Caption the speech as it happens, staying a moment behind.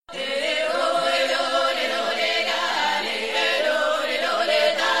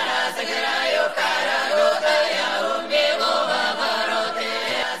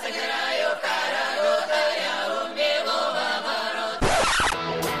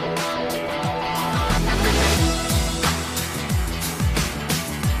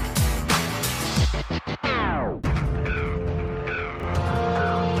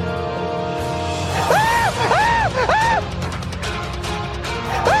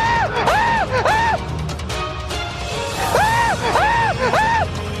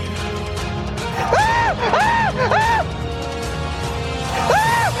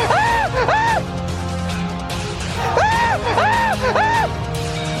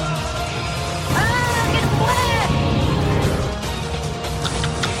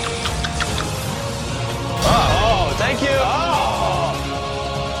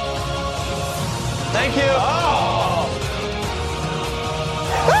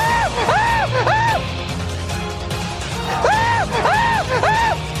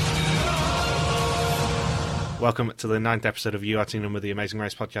Welcome to the 9th episode of You Are Team Number, the Amazing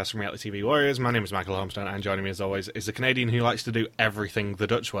Race podcast from Reality TV Warriors. My name is Michael Holmstone, and joining me as always is the Canadian who likes to do everything the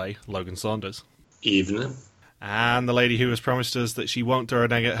Dutch way, Logan Saunders. Evening. And the lady who has promised us that she won't throw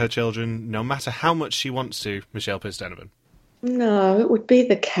an egg at her children, no matter how much she wants to, Michelle Piss-Donovan. No, it would be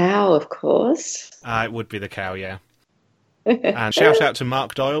the cow, of course. It would be the cow, yeah. And shout out to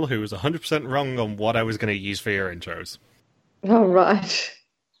Mark Doyle, who was 100% wrong on what I was going to use for your intros. Oh, right.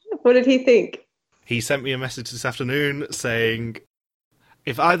 What did he think? He sent me a message this afternoon saying,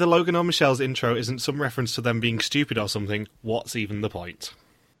 if either Logan or Michelle's intro isn't some reference to them being stupid or something, what's even the point?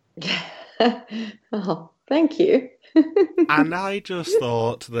 Oh, thank you. And I just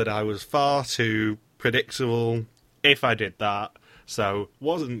thought that I was far too predictable if I did that, so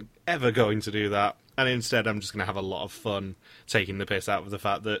wasn't ever going to do that, and instead I'm just going to have a lot of fun taking the piss out of the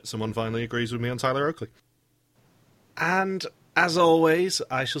fact that someone finally agrees with me on Tyler Oakley. And as always,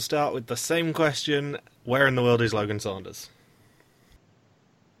 I shall start with the same question. Where in the world is Logan Saunders?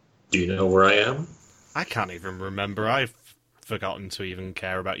 Do you know where I am? I can't even remember. I've forgotten to even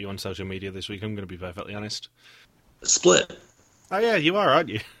care about you on social media this week, I'm going to be perfectly honest. Split. Oh yeah, you are, aren't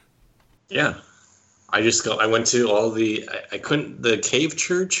you? Yeah. I went to all the cave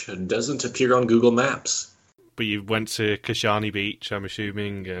church doesn't appear on Google Maps. But you went to Kashani Beach, I'm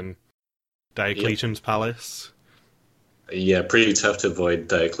assuming, and Diocletian's Palace. Yeah, pretty tough to avoid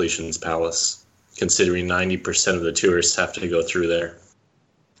Diocletian's Palace, considering 90% of the tourists have to go through there.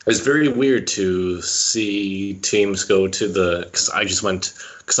 It was very weird to see teams go to because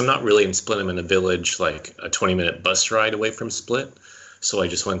I'm not really in Split, I'm in a village, like a 20-minute bus ride away from Split. So I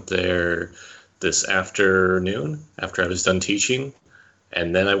just went there this afternoon after I was done teaching,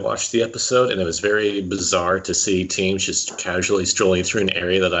 and then I watched the episode, and it was very bizarre to see teams just casually strolling through an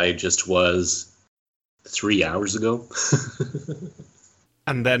area that I just was 3 hours ago.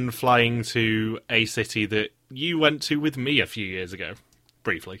 And then flying to a city that you went to with me a few years ago,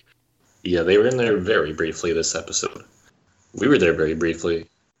 briefly. Yeah, they were in there very briefly this episode. We were there very briefly.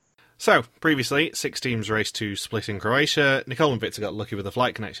 So, previously, 6 teams raced to Split in Croatia. Nicole and Victor got lucky with a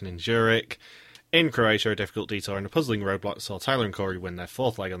flight connection in Zurich. In Croatia, a difficult detour and a puzzling roadblock saw Tyler and Corey win their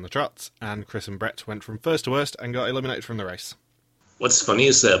 4th leg on the trot, and Chris and Brett went from first to worst and got eliminated from the race. What's funny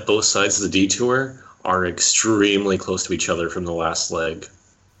is that both sides of the detour are extremely close to each other from the last leg.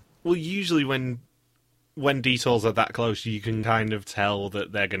 Well, usually when detours are that close, you can kind of tell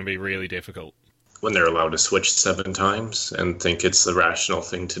that they're going to be really difficult. When they're allowed to switch 7 times and think it's the rational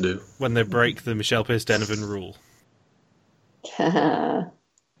thing to do. When they break the Michelle Piss-Donovan rule.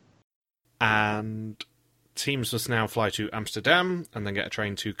 And teams must now fly to Amsterdam and then get a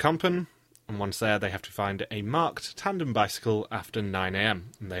train to Kampen. And once there, they have to find a marked tandem bicycle after 9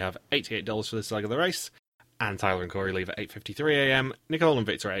 a.m. And they have $88 for this leg of the race. And Tyler and Corey leave at 8:53 a.m. Nicole and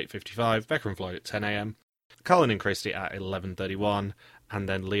Victor at 8:55. Becca and Floyd at 10 a.m. Colin and Christy at 11:31. And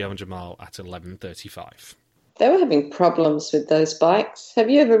then Leo and Jamal at 11:35. They were having problems with those bikes. Have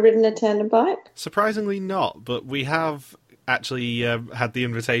you ever ridden a tandem bike? Surprisingly not, but we have actually had the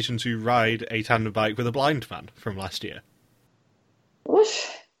invitation to ride a tandem bike with a blind man from last year.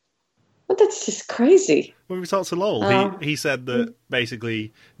 What? Well, that's just crazy. When we talked to Lowell, he said that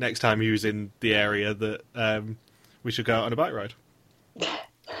basically next time he was in the area that we should go out on a bike ride.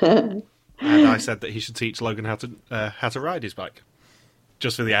 And I said that he should teach Logan how to ride his bike,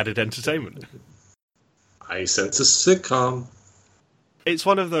 just for the added entertainment. I sense a sitcom. It's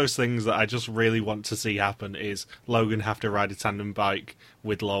one of those things that I just really want to see happen, is Logan have to ride a tandem bike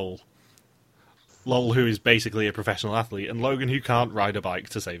with Lowell. Lowell, who is basically a professional athlete, and Logan, who can't ride a bike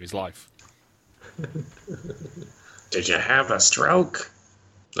to save his life. Did you have a stroke?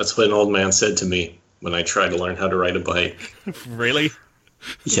 That's what an old man said to me when I tried to learn how to ride a bike. Really?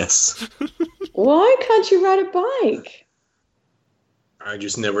 Yes. Why can't you ride a bike? I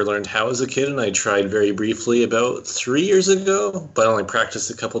just never learned how as a kid, and I tried very briefly about 3 years ago, but I only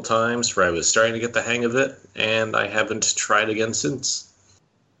practiced a couple times where I was starting to get the hang of it, and I haven't tried again since.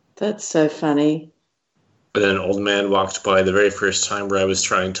 That's so funny. But then an old man walked by the very first time where I was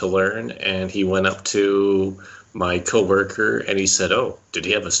trying to learn, and he went up to my coworker and he said, "Oh, did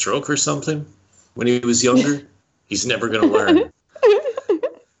he have a stroke or something when he was younger? He's never going to learn."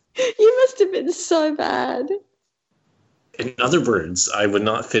 You must have been so bad. In other words, I would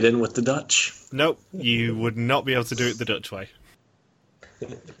not fit in with the Dutch. Nope, you would not be able to do it the Dutch way.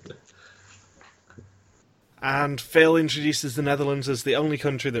 And Phil introduces the Netherlands as the only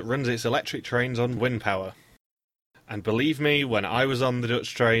country that runs its electric trains on wind power. And believe me, when I was on the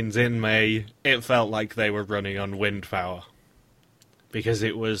Dutch trains in May, it felt like they were running on wind power. Because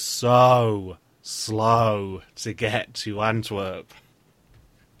it was so slow to get to Antwerp.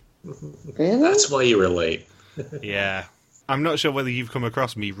 Really? That's why you were late. Yeah. I'm not sure whether you've come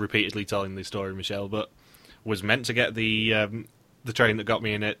across me repeatedly telling this story, Michelle, but was meant to get the train that got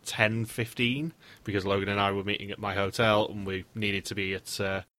me in at 10:15 because Logan and I were meeting at my hotel and we needed to be at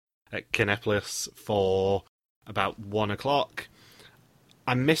Kinepolis for about 1 o'clock.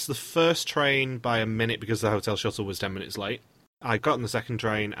 I missed the first train by a minute because the hotel shuttle was 10 minutes late. I got on the second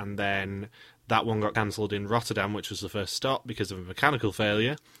train and then that one got cancelled in Rotterdam, which was the first stop because of a mechanical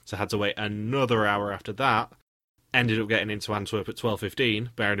failure, so I had to wait another hour after that. Ended up getting into Antwerp at 12:15,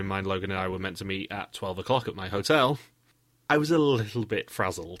 bearing in mind Logan and I were meant to meet at 12 o'clock at my hotel. I was a little bit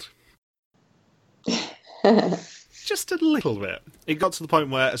frazzled. Just a little bit. It got to the point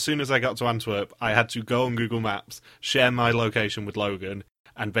where as soon as I got to Antwerp, I had to go on Google Maps, share my location with Logan,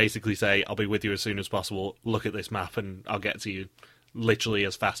 and basically say, I'll be with you as soon as possible, look at this map and I'll get to you literally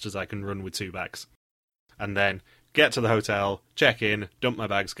as fast as I can run with 2 bags. And then get to the hotel, check in, dump my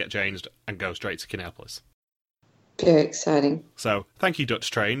bags, get changed, and go straight to Kinepolis. Very exciting. So, thank you,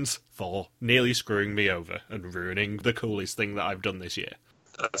 Dutch Trains, for nearly screwing me over and ruining the coolest thing that I've done this year.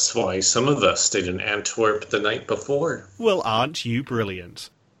 That's why some of us stayed in Antwerp the night before. Well, aren't you brilliant?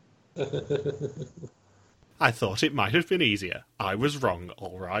 I thought it might have been easier. I was wrong,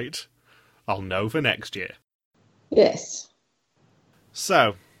 all right. I'll know for next year. Yes.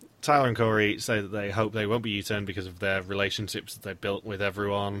 So, Tyler and Corey say that they hope they won't be U-turned because of their relationships that they built with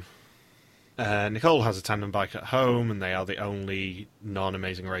everyone. Nicole has a tandem bike at home, and they are the only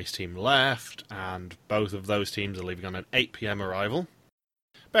non-Amazing Race team left, and both of those teams are leaving on an 8 p.m. arrival.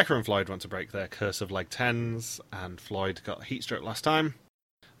 Becca and Floyd want to break their curse of leg 10s, and Floyd got a heat stroke last time.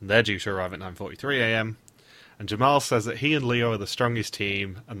 They're due to arrive at 9:43 a.m. And Jamal says that he and Leo are the strongest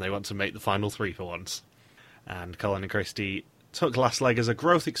team, and they want to make the final 3 for once. And Colin and Christy took last leg as a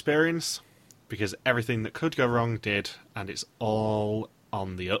growth experience, because everything that could go wrong did, and it's all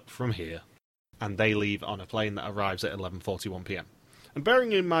on the up from here. And they leave on a plane that arrives at 11:41 p.m. And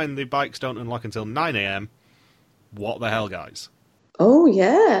bearing in mind the bikes don't unlock until 9 a.m, what the hell, guys? Oh,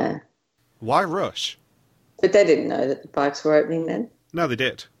 yeah. Why rush? But they didn't know that the bikes were opening then. No, they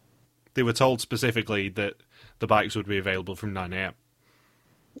did. They were told specifically that the bikes would be available from 9 a.m.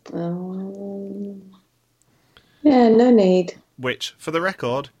 Yeah, no need. Which, for the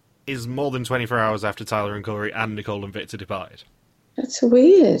record, is more than 24 hours after Tyler and Corey and Nicole and Victor departed. That's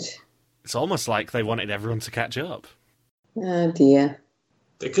weird. It's almost like they wanted everyone to catch up. Oh, dear.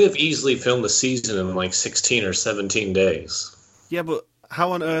 They could have easily filmed the season in like 16 or 17 days. Yeah, but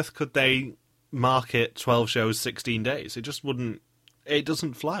how on earth could they market 12 shows 16 days? It just wouldn't... It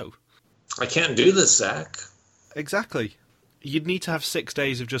doesn't flow. I can't do this, Zach. Exactly. You'd need to have 6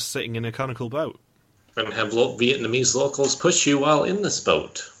 days of just sitting in a conical boat. And have Vietnamese locals push you while in this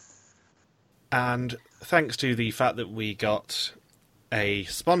boat. And thanks to the fact that we got a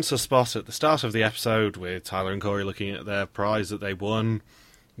sponsor spot at the start of the episode with Tyler and Corey looking at their prize that they won,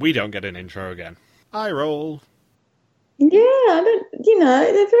 we don't get an intro again. I roll. Yeah, I don't,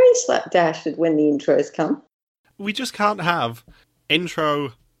 they're very slapdash when the intros come. We just can't have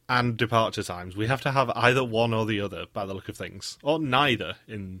intro and departure times. We have to have either one or the other, by the look of things. Or neither,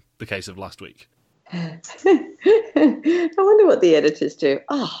 in the case of last week. I wonder what the editors do.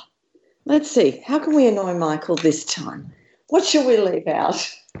 Let's see. How can we annoy Michael this time? What shall we leave out?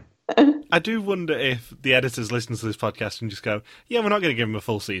 I do wonder if the editors listen to this podcast and just go, yeah, we're not going to give him a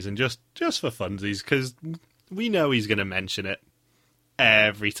full season, just for funsies, because we know he's going to mention it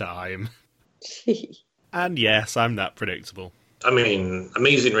every time. And yes, I'm that predictable. I mean,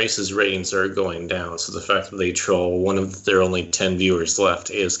 Amazing Race's ratings are going down, so the fact that they troll one of their only 10 viewers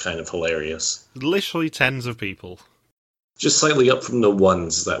left is kind of hilarious. Literally tens of people. Just slightly up from the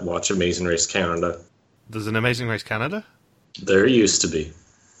ones that watch Amazing Race Canada. There's an Amazing Race Canada? There used to be.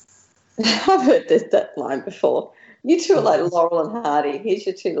 I've heard that line before. You two are like Laurel and Hardy. Here's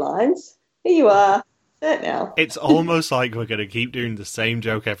your 2 lines. Here you are. That now. It's almost like we're going to keep doing the same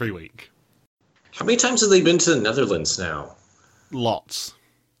joke every week. How many times have they been to the Netherlands now? Lots.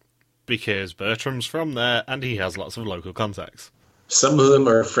 Because Bertram's from there, and he has lots of local contacts. Some of them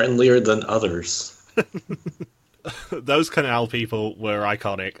are friendlier than others. Those canal people were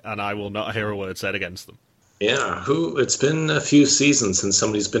iconic, and I will not hear a word said against them. Yeah, it's been a few seasons since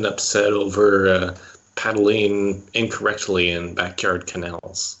somebody's been upset over paddling incorrectly in backyard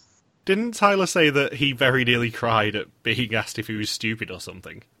canals. Didn't Tyler say that he very nearly cried at being asked if he was stupid or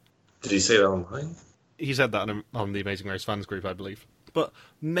something? Did he say that online? He said that on the Amazing Race fans group, I believe. But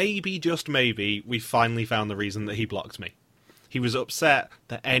maybe, just maybe, we finally found the reason that he blocked me. He was upset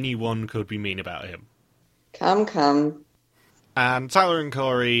that anyone could be mean about him. Come. And Tyler and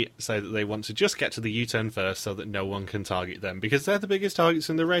Corey say that they want to just get to the U-turn first so that no one can target them, because they're the biggest targets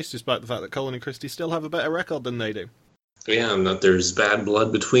in the race, despite the fact that Colin and Christy still have a better record than they do. Yeah, and that there's bad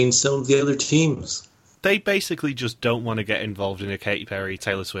blood between some of the other teams. They basically just don't want to get involved in a Katy Perry,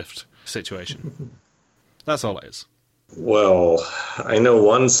 Taylor Swift situation. That's all it is. Well, I know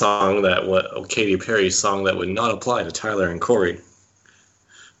one song a Katy Perry song that would not apply to Tyler and Corey.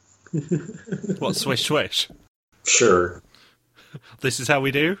 What, Swish Swish? Sure. This is how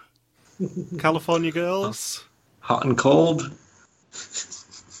we do? California girls? Hot and cold?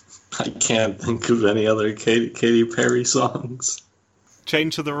 I can't think of any other Katy Perry songs. Chain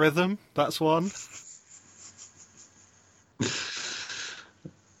to the Rhythm? That's one.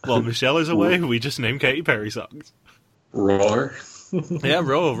 While Michelle is away, we just name Katy Perry songs. Roar? Yeah,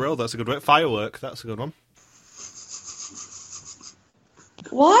 Roar, that's a good one. Firework, that's a good one.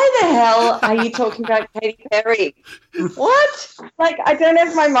 Why the hell are you talking about Katy Perry? What? Like, I don't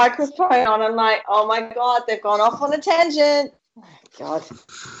have my microphone on. I'm like, oh my God, they've gone off on a tangent. Oh, God.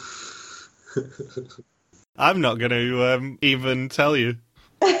 I'm not going to even tell you.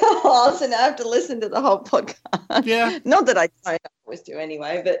 Oh, so now I have to listen to the whole podcast. Yeah. Not that I don't always do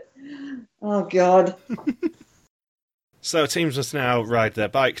anyway, but oh God. So teams must now ride their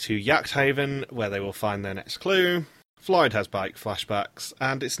bike to Yachthaven, where they will find their next clue. Floyd has bike flashbacks,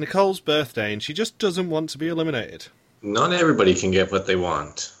 and it's Nicole's birthday, and she just doesn't want to be eliminated. Not everybody can get what they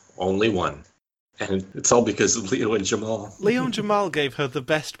want. Only one. And it's all because of Leo and Jamal. Leo and Jamal gave her the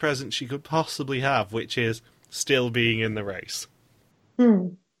best present she could possibly have, which is still being in the race.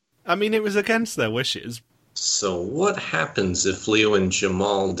 I mean, it was against their wishes. So what happens if Leo and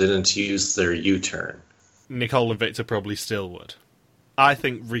Jamal didn't use their U-turn? Nicole and Victor probably still would. I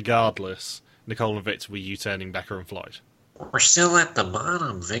think, regardless, Nicole and Victor were U-turning Becca and Floyd. We're still at the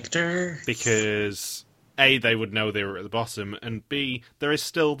bottom, Victor. Because, A, they would know they were at the bottom, and B, there is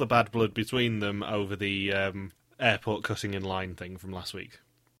still the bad blood between them over the airport cutting in line thing from last week.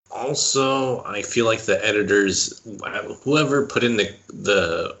 Also, I feel like the editors, whoever put in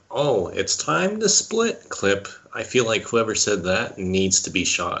the "oh, it's time to split" clip, I feel like whoever said that needs to be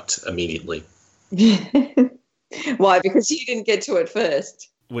shot immediately. Why? Because you didn't get to it first.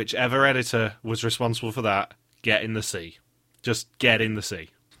 Whichever editor was responsible for that, get in the sea. Just get in the sea.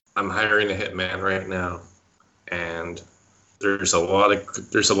 I'm hiring a hitman right now, and there's a lot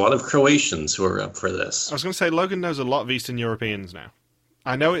of Croatians who are up for this. I was going to say, Logan knows a lot of Eastern Europeans now.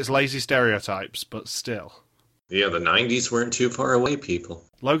 I know it's lazy stereotypes, but still. Yeah, the 90s weren't too far away, people.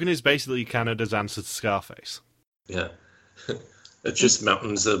 Logan is basically Canada's answer to Scarface. Yeah. It's just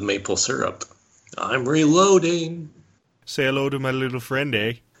mountains of maple syrup. I'm reloading. Say hello to my little friend,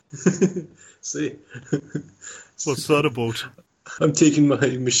 eh? See? What's that about? I'm taking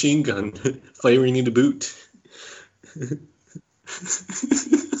my machine gun, firing in the boot.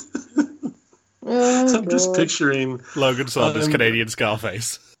 I'm just picturing... Logan Saunders, Canadian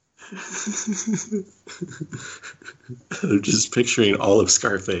Scarface. I'm just picturing all of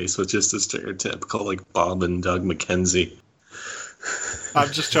Scarface with just a stereotypical, like, Bob and Doug McKenzie.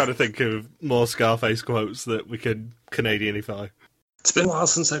 I'm just trying to think of more Scarface quotes that we could Canadianify. It's been a while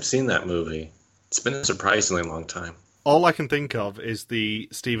since I've seen that movie. It's been a surprisingly long time. All I can think of is the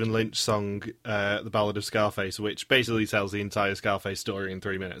Stephen Lynch song, The Ballad of Scarface, which basically tells the entire Scarface story in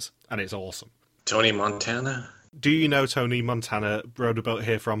 3 minutes, and it's awesome. Tony Montana? Do you know Tony Montana rode a boat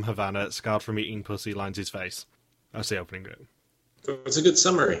here from Havana, scarred from eating pussy, lines his face? That's the opening bit. It's a good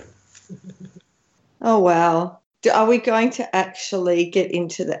summary. Oh, wow. Are we going to actually get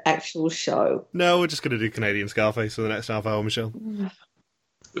into the actual show? No, we're just going to do Canadian Scarface for the next half hour, Michelle.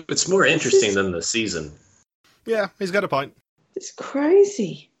 It's more interesting than the season. Yeah, he's got a point. It's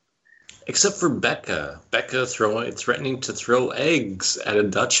crazy. Except for Becca. Becca threatening to throw eggs at a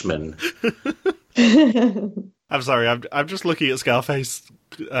Dutchman. I'm sorry, I'm just looking at Scarface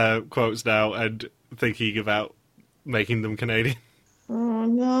quotes now and thinking about making them Canadian. Oh,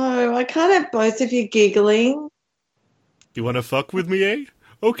 no. I can't have both of you giggling. You want to fuck with me, eh?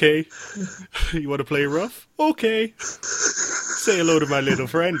 Okay. You want to play rough? Okay. Say hello to my little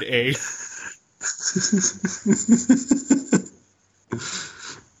friend, eh?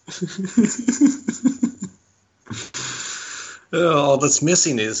 All that's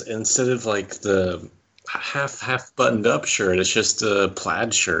missing is, instead of like the half buttoned up shirt, it's just a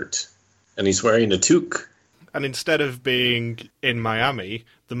plaid shirt, and he's wearing a toque. And instead of being in Miami,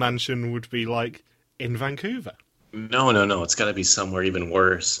 the mansion would be like in Vancouver. No, it's got to be somewhere even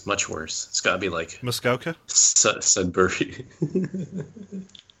worse, much worse. It's got to be like Muskoka? Sudbury.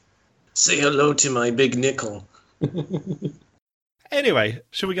 Say hello to my big nickel. Anyway,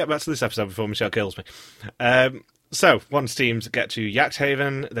 should we get back to this episode before Michelle kills me? So, once teams get to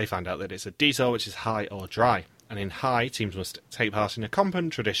Yachthaven, they find out that it's a detour, which is high or dry. And in high, teams must take part in a Compen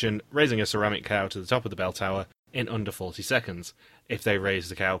tradition, raising a ceramic cow to the top of the bell tower in under 40 seconds. If they raise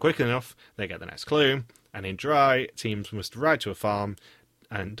the cow quick enough, they get the next clue. And in dry, teams must ride to a farm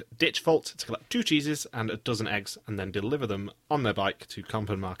and ditch Fault to collect 2 cheeses and a dozen eggs, and then deliver them on their bike to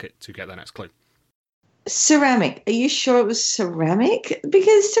Compen Market to get their next clue. Ceramic. Are you sure it was ceramic?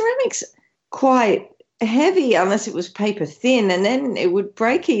 Because ceramic's quite heavy unless it was paper thin, and then it would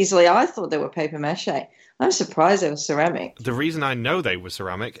break easily. I thought they were paper mache. I'm surprised they were ceramic. The reason I know they were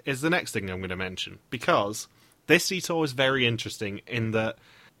ceramic is the next thing I'm going to mention, because this detour was very interesting in that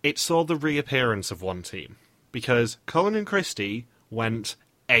it saw the reappearance of one team, because Colin and Christie went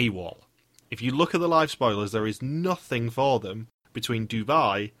AWOL. If you look at the live spoilers, there is nothing for them between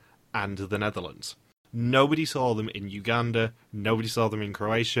Dubai and the Netherlands. Nobody saw them in Uganda, nobody saw them in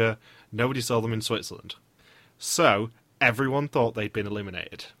Croatia, nobody saw them in Switzerland. So, everyone thought they'd been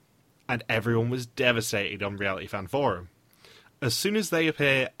eliminated. And everyone was devastated on Reality Fan Forum. As soon as they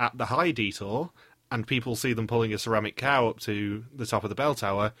appear at the high detour, and people see them pulling a ceramic cow up to the top of the bell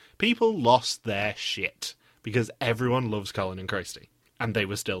tower, people lost their shit. Because everyone loves Colin and Christie. And they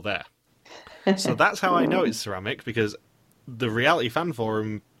were still there. So that's how I know it's ceramic, because the Reality Fan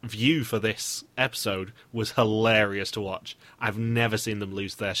Forum view for this episode was hilarious to watch. I've never seen them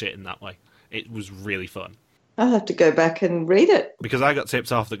lose their shit in that way. It was really fun. I'll have to go back and read it. Because I got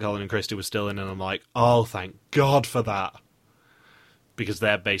tipped off that Colin and Christie were still in, and I'm like, oh, thank God for that. Because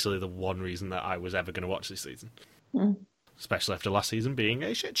they're basically the one reason that I was ever going to watch this season. Mm. Especially after last season being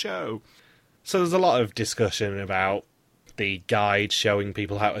a shit show. So there's a lot of discussion about the guide showing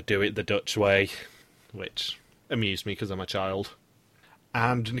people how to do it the Dutch way, which amused me because I'm a child.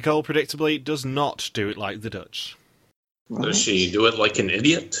 And Nicole, predictably, does not do it like the Dutch. Does she do it like an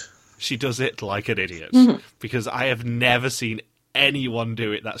idiot? She does it like an idiot. Because I have never seen anyone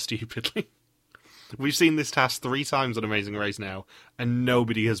do it that stupidly. We've seen this task 3 times on Amazing Race now, and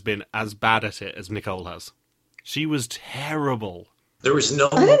nobody has been as bad at it as Nicole has. She was terrible. There was no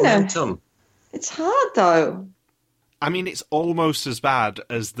I don't momentum. know. It's hard, though. I mean, it's almost as bad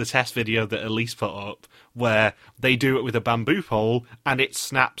as the test video that Elise put up, where they do it with a bamboo pole, and it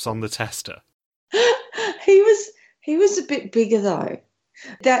snaps on the tester. He was a bit bigger, though.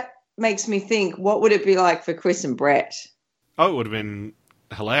 That makes me think, what would it be like for Chris and Brett? Oh, it would have been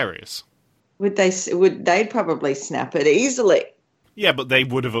hilarious. They'd probably snap it easily. Yeah, but they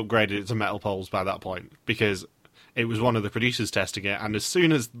would have upgraded it to metal poles by that point, because it was one of the producers testing it, and as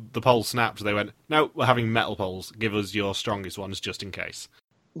soon as the pole snapped, they went, no, we're having metal poles. Give us your strongest ones just in case.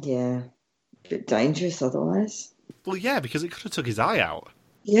 Yeah, a bit dangerous otherwise. Well, yeah, because it could have took his eye out.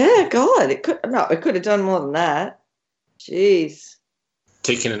 Yeah, God, it could have done more than that. Jeez.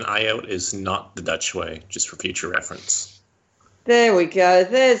 Taking an eye out is not the Dutch way, just for future reference. There we go.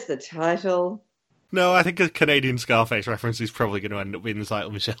 There's the title. No, I think a Canadian Scarface reference is probably going to end up being the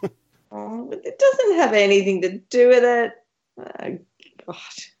title, Michelle. Oh, but it doesn't have anything to do with it. Oh, God.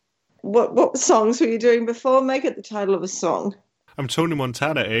 What songs were you doing before? Make it the title of a song. I'm Tony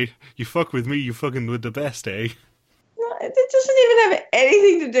Montana, eh? You fuck with me, you fucking with the best, eh? No, it doesn't even have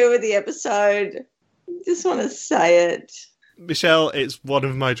anything to do with the episode. I just want to say it. Michelle, it's one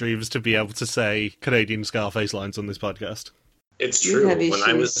of my dreams to be able to say Canadian Scarface lines on this podcast. It's You true. have When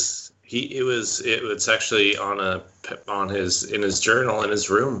I issues. was, it was actually in his journal in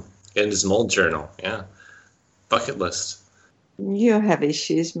his room, in his mold journal. Yeah, bucket list. You have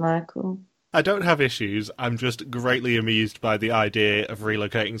issues, Michael. I don't have issues, I'm just greatly amused by the idea of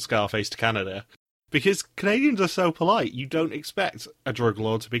relocating Scarface to Canada. Because Canadians are so polite, you don't expect a drug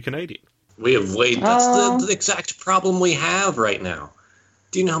lord to be Canadian. We have that's the exact problem we have right now.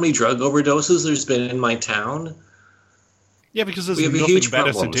 Do you know how many drug overdoses there's been in my town? Yeah, because there's We have nothing huge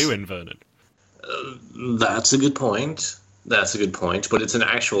better problems. to do in Vernon. That's a good point. But it's an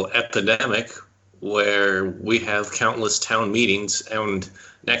actual epidemic where we have countless town meetings, and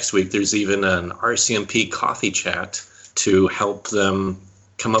next week there's even an RCMP coffee chat to help them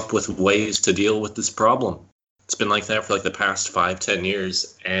come up with ways to deal with this problem. It's been like that for like the past 5-10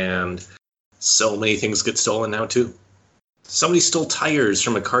 years, and so many things get stolen now too. Somebody stole tires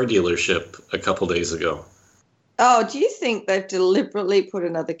from a car dealership a couple days ago. Oh, do you think they've deliberately put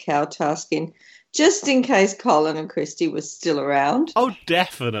another cow task in just in case Colin and Christie was still around? Oh,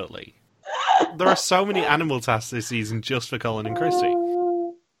 definitely. There are so many animal tasks this season just for Colin and Christie.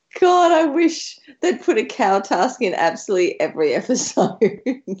 Oh, God, I wish they'd put a cow task in absolutely every episode.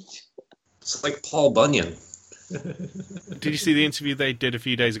 It's like Paul Bunyan. Did you see the interview they did a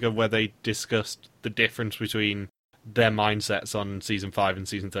few days ago where they discussed the difference between their mindsets on Season 5 and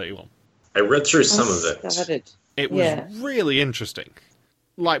Season 31? I read through some of it. Started. It was really interesting.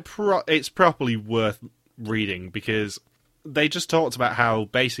 Like, it's properly worth reading because they just talked about how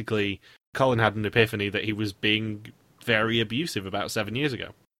basically Colin had an epiphany that he was being very abusive about 7 years ago.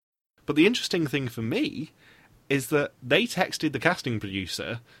 But the interesting thing for me is that they texted the casting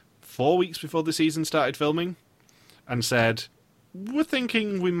producer 4 weeks before the season started filming and said, we're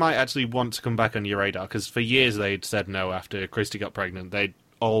thinking we might actually want to come back on your radar, because for years they'd said no after Christy got pregnant. They'd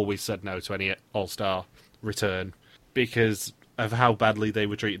always said no to any All-Star return because of how badly they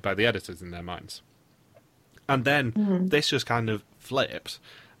were treated by the editors in their minds. And then this just kind of flipped.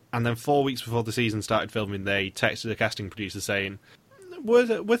 And then 4 weeks before the season started filming, they texted the casting producer saying,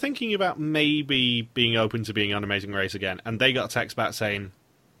 we're thinking about maybe being open to being on Amazing Race again. And they got a text back saying,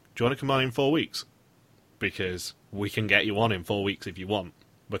 do you want to come on in 4 weeks? Because we can get you on in 4 weeks if you want.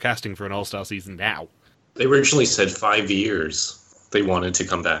 We're casting for an All-Star season now. They originally said 5 years they wanted to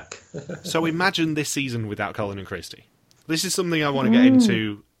come back. So imagine this season without Colin and Christy. This is something I want to get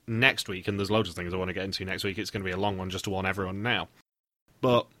into next week, and there's loads of things I want to get into next week. It's going to be a long one just to warn everyone now.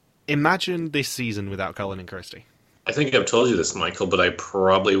 But imagine this season without Colin and Christy. I think I've told you this, Michael, but I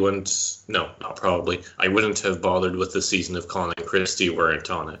probably wouldn't... No, not probably. I wouldn't have bothered with the season if Colin and Christy weren't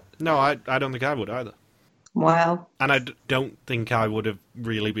on it. No, I don't think I would either. Wow. And I don't think I would have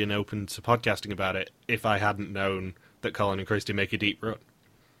really been open to podcasting about it if I hadn't known that Colin and Christy make a deep run.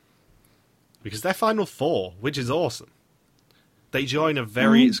 Because they're Final Four, which is awesome. They join a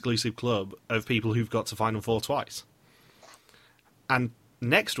very exclusive club of people who've got to Final Four twice. And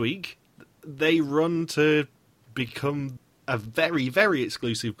next week, they run to become a very, very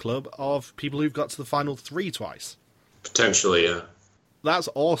exclusive club of people who've got to the Final Three twice. Potentially, yeah. That's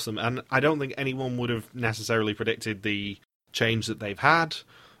awesome, and I don't think anyone would have necessarily predicted the change that they've had,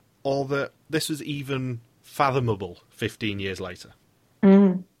 or that this was even fathomable 15 years later.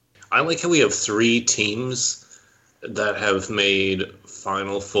 I like how we have 3 teams that have made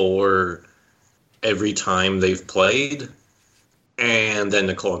Final Four every time they've played, and then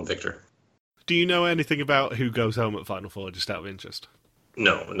Nicole and Victor. Do you know anything about who goes home at Final Four, just out of interest?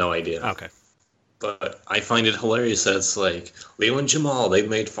 No idea. Okay. But I find it hilarious that it's like Leo and Jamal, they've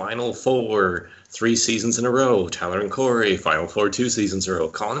made Final Four 3 seasons in a row. Tyler and Corey, Final Four 2 seasons in a row.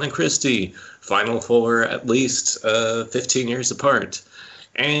 Colin and Christy, Final Four at least 15 years apart.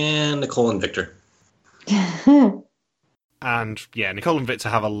 And Nicole and Victor. And yeah, Nicole and Victor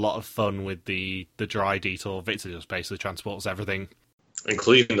have a lot of fun with the dry detour. Victor just basically transports everything.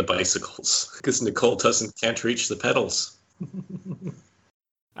 Including the bicycles, because Nicole can't reach the pedals.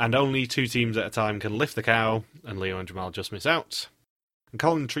 And only 2 teams at a time can lift the cow, and Leo and Jamal just miss out. And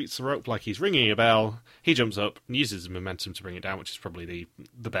Colin treats the rope like he's ringing a bell. He jumps up and uses his momentum to bring it down, which is probably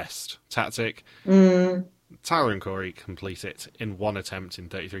the best tactic. Tyler and Corey complete it in 1 attempt in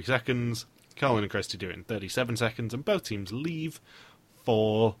 33 seconds. Colin and Christy do it in 37 seconds, and both teams leave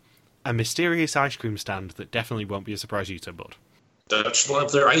for a mysterious ice cream stand that definitely won't be a surprise to you, Bud. Dutch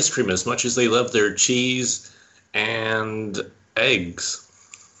love their ice cream as much as they love their cheese and eggs.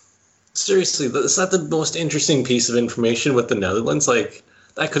 Seriously, is that the most interesting piece of information with the Netherlands? Like,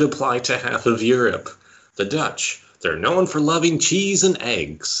 that could apply to half of Europe. The Dutch, they're known for loving cheese and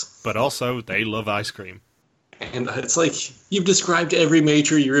eggs. But also, they love ice cream. And it's like, you've described every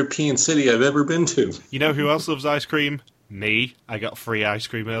major European city I've ever been to. You know who else loves ice cream? Me. I got free ice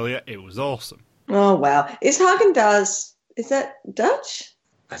cream earlier. It was awesome. Oh, wow. Is Häagen-Dazs, is that Dutch?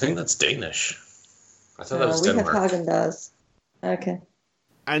 I think that's Danish. I thought that was we Denmark. have Häagen-Dazs. Okay.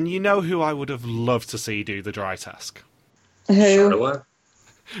 And you know who I would have loved to see do the dry task? Who? Charlotte?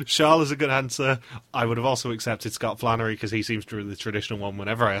 Charles is a good answer. I would have also accepted Scott Flannery because he seems to be the traditional one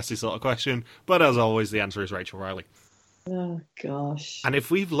whenever I ask this sort of question. But as always, the answer is Rachel Riley. Oh, gosh. And if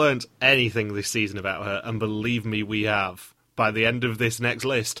we've learnt anything this season about her, and believe me, we have, by the end of this next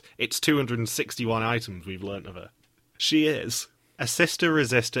list, it's 261 items we've learnt of her. She is a sister,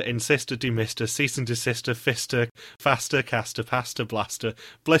 resistor, insister, demister, cease and desister, fister, faster, caster, pasta, blaster,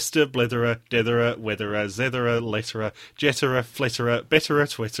 blister, blitherer, ditherer, witherer, zitherer, litterer, jitterer, flitterer, bitterer,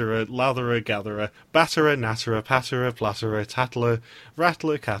 twitterer, latherer, gatherer, batterer, natterer, patterer, platterer, tattler,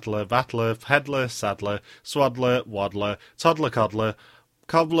 rattler, cattler, battler, peddler, saddler, swaddler, waddler, toddler, coddler,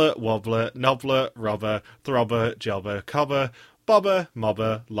 cobbler, wobbler, nobbler, robber, throbber, jobber, cobber, bobber,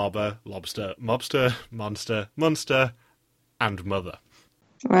 mobber, lobber, lobster, mobster, monster, munster, and mother.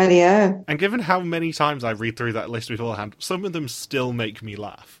 Radio. And given how many times I read through that list beforehand, some of them still make me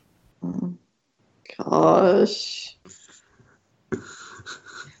laugh. Oh, gosh. You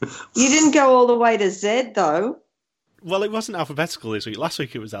didn't go all the way to Z, though. Well, it wasn't alphabetical this week. Last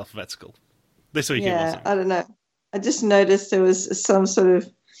week it was alphabetical. This week it wasn't. I don't know. I just noticed there was some sort of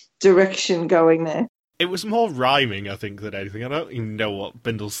direction going there. It was more rhyming, I think, than anything. I don't even know what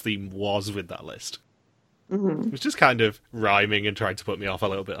Bindle's theme was with that list. Mm-hmm. It was just kind of rhyming and trying to put me off a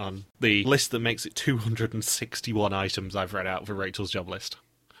little bit on the list that makes it 261 items I've read out for Rachel's job list,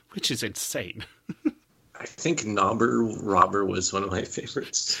 which is insane. I think Nobber Robber was one of my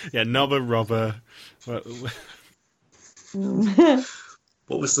favorites. Yeah, Nobber Robber. What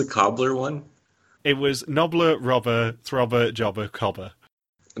was the cobbler one? It was Nobbler, Robber, Throbber, Jobber, Cobber.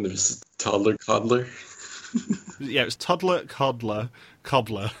 And there's Toddler Coddler. Yeah, it was Toddler, Coddler,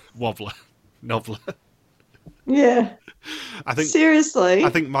 Cobbler, Wobbler, Nobbler. Yeah. I think Seriously. I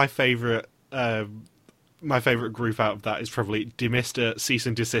think my favourite group out of that is probably Demister, Cease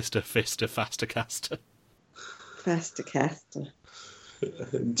and Desister, Fister, Faster Caster. Faster Caster.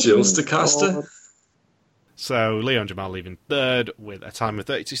 Jill Stacosta. God. So Leo and Jamal leaving third with a time of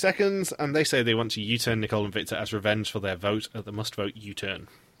 32 seconds, and they say they want to U-turn Nicole and Victor as revenge for their vote at the must-vote U-turn.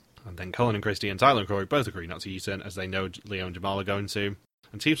 And then Colin and Christy and Tyler and Corey both agree not to U-turn, as they know Leo and Jamal are going to.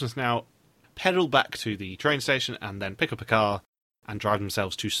 And teams must now pedal back to the train station and then pick up a car and drive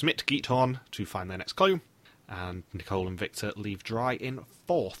themselves to Smith Geethorn to find their next clue. And Nicole and Victor leave dry in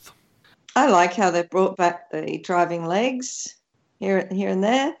fourth. I like how they've brought back the driving legs here and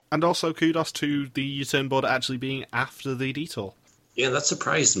there. And also kudos to the U-turn board actually being after the detour. Yeah, that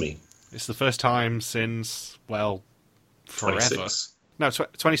surprised me. It's the first time since, well, forever. 26. No,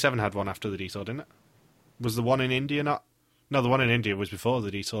 27 had one after the detour, didn't it? Was the one in India not? No, the one in India was before the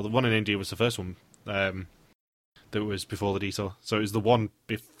detour. The one in India was the first one that was before the detour. So it was the one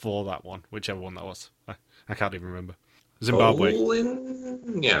before that one, whichever one that was. I can't even remember. Zimbabwe.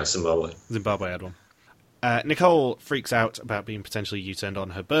 Yeah, Zimbabwe. Zimbabwe had one. Nicole freaks out about being potentially U-turned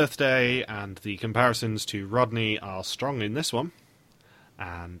on her birthday, and the comparisons to Rodney are strong in this one.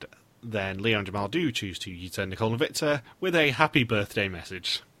 And then Leo and Jamal do choose to U-turn Nicole and Victor with a happy birthday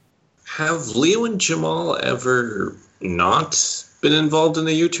message. Have Leo and Jamal ever not been involved in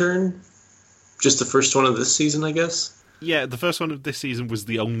a U-turn? Just the first one of this season, I guess? Yeah, the first one of this season was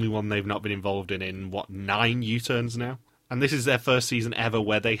the only one they've not been involved in 9 U-turns now? And this is their first season ever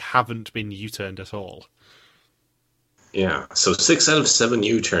where they haven't been U-turned at all. Yeah, so 6 out of 7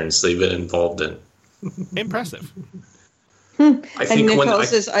 U-turns they've been involved in. Impressive. And Nicole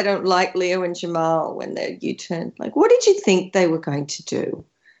says, I don't like Leo and Jamal when they're U-turned. Like, what did you think they were going to do?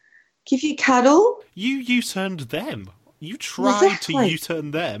 Give you a cuddle? You U-turned them. You tried to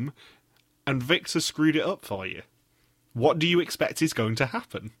U-turn them, and Victor screwed it up for you. What do you expect is going to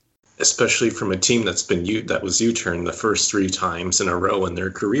happen? Especially from a team that was U-turned the first 3 times in a row in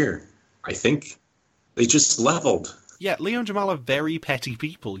their career. I think they just leveled. Yeah, Leo and Jamal are very petty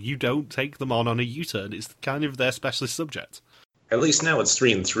people. You don't take them on a U-turn. It's kind of their specialist subject. At least now it's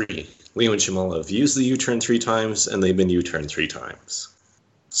 3 and 3. Leo and Jamal have used the U-turn 3 times, and they've been U-turned 3 times.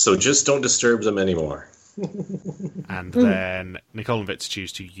 So just don't disturb them anymore. And then Nicole and Victor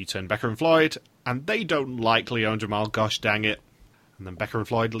choose to U-turn Becca and Floyd, and they don't like Leo and Jamal, gosh dang it. And then Becca and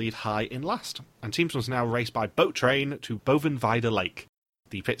Floyd lead high in last. And teams must now race by boat train to Bovenweide Lake.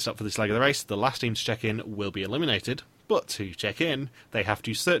 The pit stop for this leg of the race, the last team to check in will be eliminated, but to check in, they have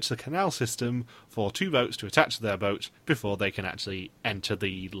to search the canal system for 2 boats to attach to their boat before they can actually enter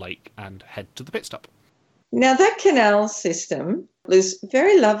the lake and head to the pit stop. Now, that canal system was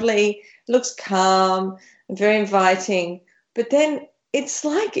very lovely, looks calm, very inviting, but then it's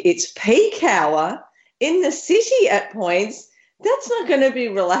like it's peak hour in the city at points. That's not going to be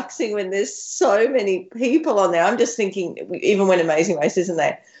relaxing when there's so many people on there. I'm just thinking, even when Amazing Race isn't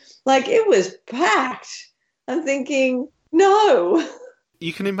there, like it was packed. I'm thinking, no.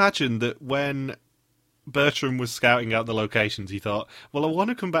 You can imagine that when Bertram was scouting out the locations, he thought, well, I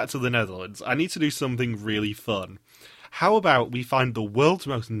want to come back to the Netherlands. I need to do something really fun. How about we find the world's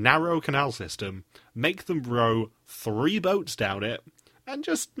most narrow canal system, make them row 3 boats down it, and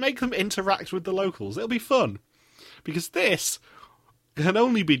just make them interact with the locals. It'll be fun. Because this can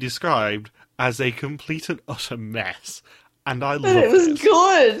only be described as a complete and utter mess. And I love it. But it was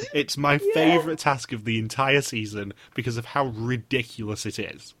good. It's my favourite task of the entire season because of how ridiculous it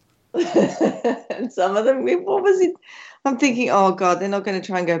is. And some of them, what was it? I'm thinking, oh, God, they're not going to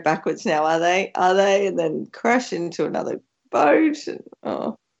try and go backwards now, are they? Are they? And then crash into another boat. And,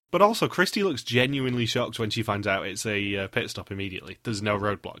 oh. But also, Christy looks genuinely shocked when she finds out it's a pit stop immediately. There's no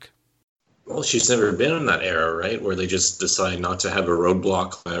roadblock. Well, she's never been in that era, right? Where they just decide not to have a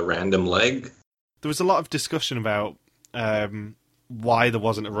roadblock on a random leg. There was a lot of discussion about why there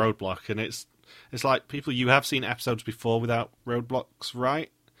wasn't a roadblock, and it's like, people, you have seen episodes before without roadblocks, right?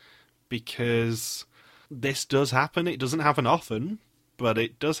 Because this does happen. It doesn't happen often, but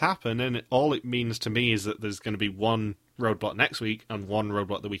it does happen, and all it means to me is that there's going to be 1 roadblock next week and 1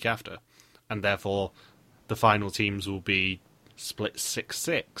 roadblock the week after, and therefore the final teams will be split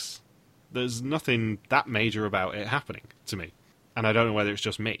 6-6. There's nothing that major about it happening to me. And I don't know whether it's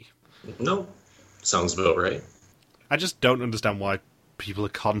just me. No, sounds about right. I just don't understand why people are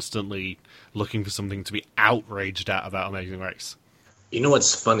constantly looking for something to be outraged at about Amazing Race. You know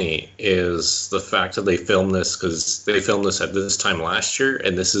what's funny is the fact that they filmed this, because they filmed this at this time last year,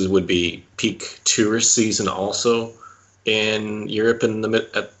 and would be peak tourist season also in Europe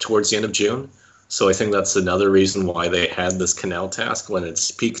towards the end of June. So I think that's another reason why they had this canal task when it's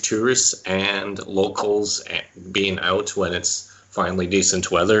peak tourists and locals being out when it's finally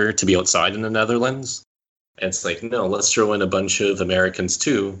decent weather to be outside in the Netherlands. And it's like, no, let's throw in a bunch of Americans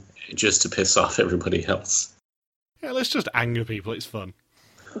too, just to piss off everybody else. Yeah, let's just anger people. It's fun.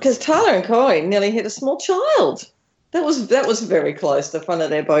 Because Tyler and Corey nearly hit a small child. That was very close, the front of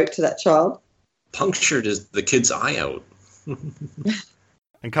their boat to that child. Punctured the kid's eye out.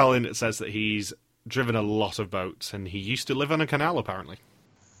 And Colin says that he's driven a lot of boats, and he used to live on a canal, apparently.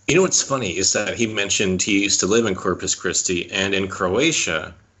 You know what's funny is that he mentioned he used to live in Corpus Christi, and in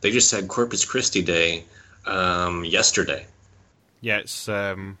Croatia, they just had Corpus Christi Day yesterday. Yeah, it's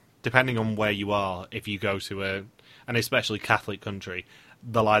depending on where you are, if you go to an especially Catholic country,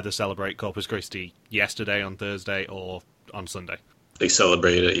 they'll either celebrate Corpus Christi yesterday on Thursday or on Sunday. They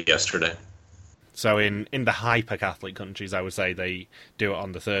celebrated it yesterday. So in the hyper-Catholic countries, I would say they do it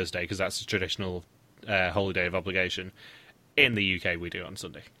on the Thursday, because that's a traditional holy day of obligation. In the UK, we do it on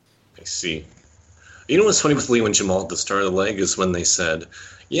Sunday. I see. You know what's funny with Lee and Jamal at the start of the leg is when they said,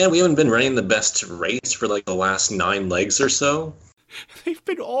 yeah, we haven't been running the best race for like the last 9 legs or so. They've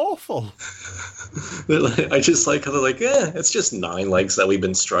been awful. I just like how they're like, yeah, it's just 9 legs that we've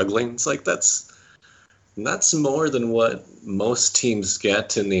been struggling. It's like, that's more than what most teams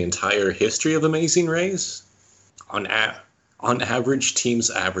get in the entire history of Amazing Race. On average, teams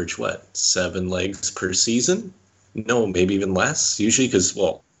average, 7 legs per season? No, maybe even less. Usually because,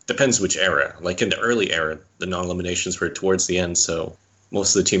 depends which era. Like in the early era, the non-eliminations were towards the end, so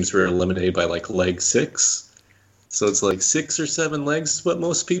most of the teams were eliminated by like leg 6. So it's like 6 or 7 legs is what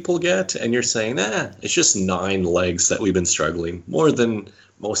most people get, and you're saying, it's just 9 legs that we've been struggling. More than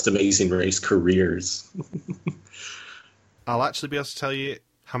most Amazing Race careers. I'll actually be able to tell you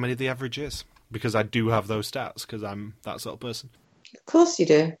how many the average is, because I do have those stats, because I'm that sort of person. Of course you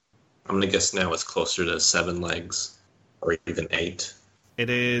do. I'm going to guess now it's closer to 7 legs, or even 8. It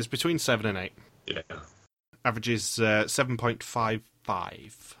is between 7 and 8. Yeah. Average is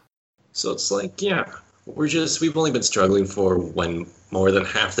 7.55. So it's like, we've only been struggling for when more than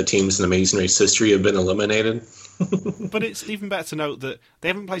half the teams in Amazing Race history have been eliminated. But it's even better to note that they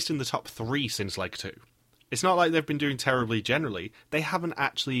haven't placed in the top 3 since Leg 2. It's not like they've been doing terribly generally. They haven't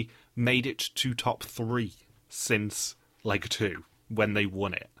actually made it to top 3 since Leg 2, when they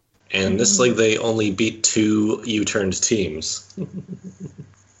won it. And this leg, they only beat 2 U-turned teams.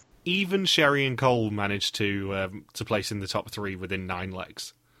 Even Sherry and Cole managed to place in the top 3 within 9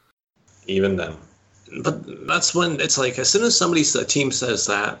 legs. Even them. But that's when it's like, as soon as a team says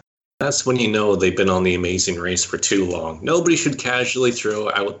that, that's when you know they've been on the Amazing Race for too long. Nobody should casually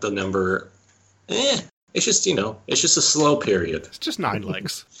throw out the number. It's just, it's just a slow period. It's just 9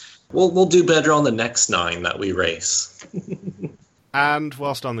 legs. We'll do better on the next 9 that we race. And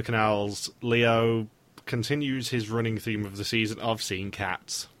whilst on the canals, Leo continues his running theme of the season of seeing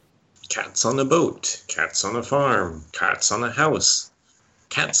cats. Cats on a boat, cats on a farm, cats on a house,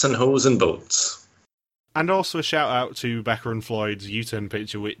 cats and hoes and boats. And also a shout out to Becca and Floyd's U-turn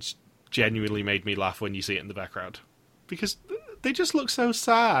picture, which genuinely made me laugh when you see it in the background. Because they just look so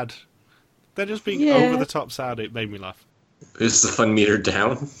sad. They're just being over the top sad. It made me laugh. Is the fun meter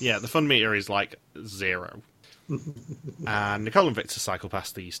down? Yeah, the fun meter is like 0. And Nicole and Victor cycle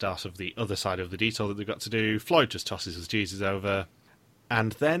past the start of the other side of the detour that they've got to do. Floyd just tosses his cheeses over.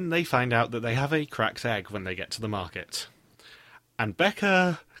 And then they find out that they have a cracked egg when they get to the market. And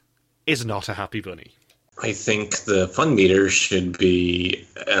Becca is not a happy bunny. I think the fun meter should be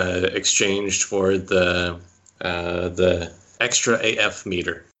exchanged for the extra AF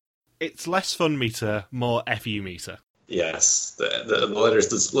meter. It's less fun meter, more FU meter. Yes, the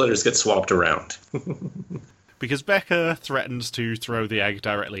letters get swapped around. Because Becca threatens to throw the egg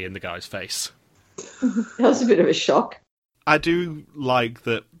directly in the guy's face. That was a bit of a shock. I do like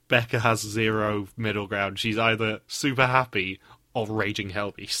that Becca has 0 middle ground. She's either super happy or raging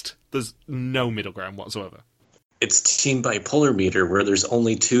hellbeast. There's no middle ground whatsoever. It's Team Bipolar meter where there's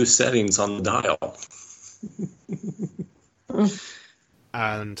only 2 settings on the dial.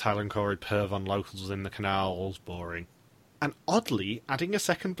 And Tyler and Corey perv on locals in the canals, boring. And oddly, adding a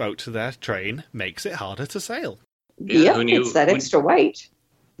second boat to their train makes it harder to sail. Yeah, it's that extra weight.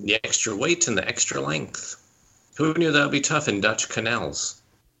 The extra weight and the extra length. Who knew that would be tough in Dutch canals?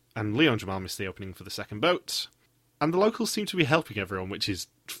 And Leo and Jamal missed the opening for the second boat. And the locals seem to be helping everyone, which is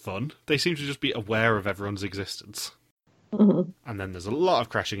fun. They seem to just be aware of everyone's existence. Mhm. And then there's a lot of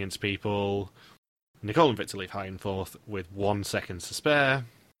crashing into people. Nicole and Victor leave high and fourth with 1 second to spare.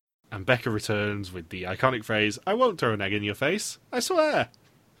 And Becca returns with the iconic phrase, "I won't throw an egg in your face, I swear."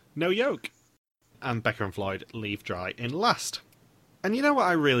 No yoke. And Becca and Floyd leave dry in last. And you know what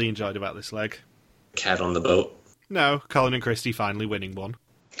I really enjoyed about this leg? Cat on the boat. No, Colin and Christy finally winning one.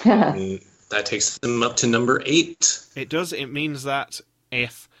 And that takes them up to number 8. It does. It means that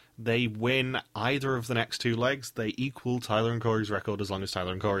if they win either of the next 2 legs, they equal Tyler and Corey's record as long as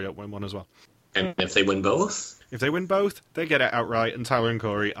Tyler and Corey don't win one as well. And if they win both? If they win both, they get it outright, and Tyler and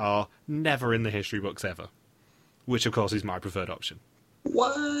Corey are never in the history books ever. Which, of course, is my preferred option.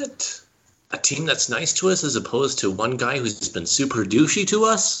 What? A team that's nice to us as opposed to one guy who's been super douchey to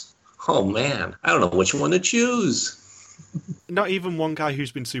us? Oh man, I don't know which one to choose. Not even one guy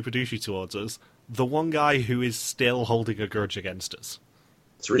who's been super douchey towards us. The one guy who is still holding a grudge against us.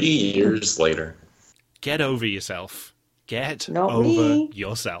 3 years later. Get over yourself. Get Not over me.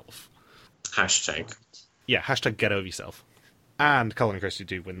 yourself. Hashtag. Yeah, hashtag get over yourself. And Colin and Christy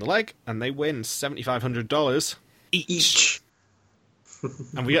do win the leg, and they win $7,500 each.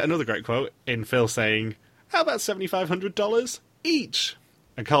 And we get another great quote in Phil saying, "How about $7,500 each?"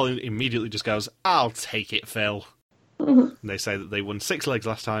 And Colin immediately just goes, "I'll take it, Phil." And they say that they won 6 legs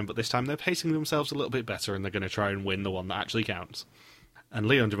last time, but this time they're pacing themselves a little bit better, and they're going to try and win the one that actually counts. And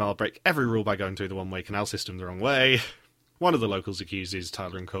Leo and Jamal break every rule by going through the one-way canal system the wrong way. One of the locals accuses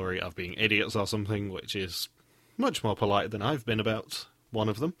Tyler and Corey of being idiots or something, which is much more polite than I've been about one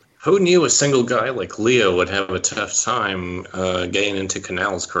of them. Who knew a single guy like Leo would have a tough time getting into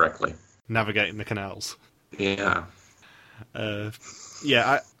canals correctly? Navigating the canals. Yeah.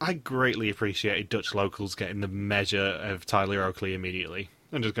 Yeah, I greatly appreciated Dutch locals getting the measure of Tyler Oakley immediately.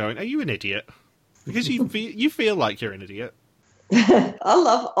 And just going, "Are you an idiot?" Because you feel like you're an idiot. I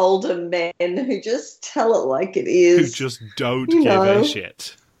love older men who just tell it like it Who is. just don't You give know. a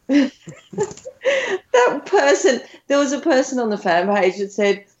shit. That person, there was a person on the fan page that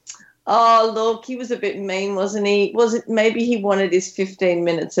said, "Oh, look, he was a bit mean, wasn't he? Was it maybe he wanted his 15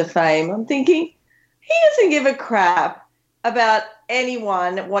 minutes of fame?" I'm thinking, he doesn't give a crap about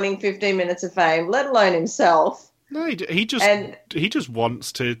anyone wanting 15 minutes of fame, let alone himself. No, he just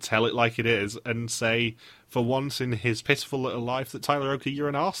wants to tell it like it is and say, for once in his pitiful little life, that Tyler Oakley, you're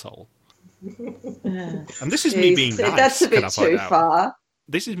an arsehole. And this is me being nice. That's a can I bit point too out? far.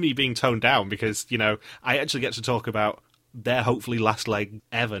 This is me being toned down because, I actually get to talk about their hopefully last leg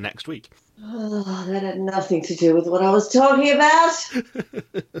ever next week. Oh, that had nothing to do with what I was talking about.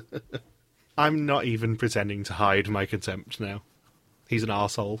 I'm not even pretending to hide my contempt now. He's an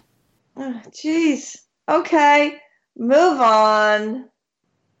arsehole. Oh, jeez. Okay, move on.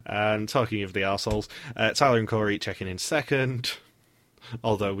 And talking of the arseholes, Tyler and Corey checking in second.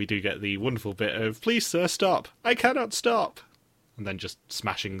 Although we do get the wonderful bit of, "Please, sir, stop. I cannot stop." And then just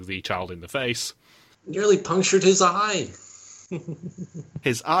smashing the child in the face. Nearly punctured his eye.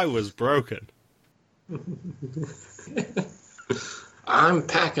 His eye was broken. I'm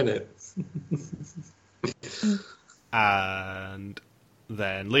packing it. And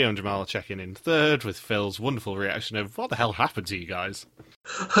then Leo and Jamal checking in third with Phil's wonderful reaction of, "What the hell happened to you guys?"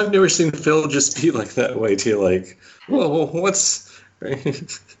 I've never seen Phil just be like that way too. Like, whoa, what's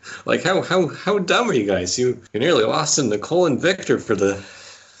like? How dumb are you guys? You nearly lost to Nicole and Victor for the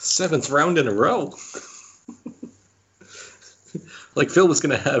 7th round in a row. Like Phil was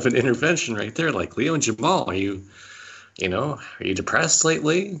going to have an intervention right there. Like, Leo and Jamal, are you depressed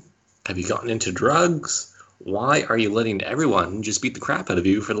lately? Have you gotten into drugs? Why are you letting everyone just beat the crap out of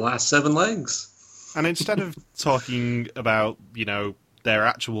you for the last 7 legs? And instead of talking about, their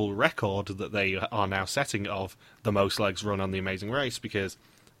actual record that they are now setting of the most legs run on The Amazing Race, because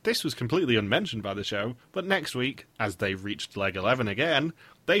this was completely unmentioned by the show, but next week, as they've reached leg 11 again,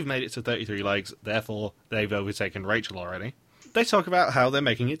 they've made it to 33 legs, therefore they've overtaken Rachel already. They talk about how they're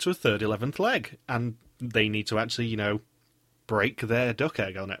making it to a third 11th leg, and they need to actually, break their duck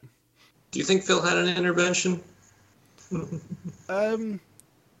egg on it. Do you think Phil had an intervention?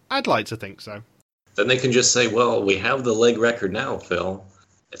 I'd like to think so. Then they can just say, well, we have the leg record now, Phil.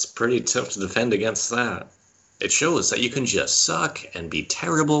 It's pretty tough to defend against that. It shows that you can just suck and be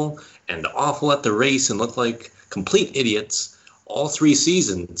terrible and awful at the race and look like complete idiots all 3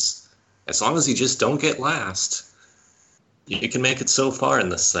 seasons. As long as you just don't get last, you can make it so far in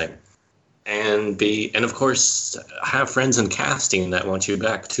this thing. And of course, have friends in casting that want you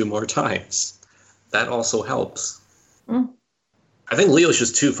back 2 more times. That also helps. I think Leo's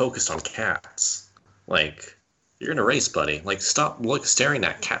just too focused on cats. Like, You're in a race, buddy. Like, stop staring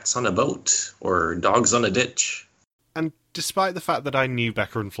at cats on a boat or dogs on a ditch. And despite the fact that I knew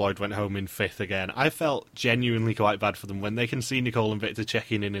Becca and Floyd went home in 5th again, I felt genuinely quite bad for them when they can see Nicole and Victor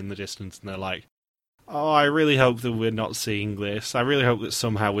checking in the distance and they're like, oh, I really hope that we're not seeing this. I really hope that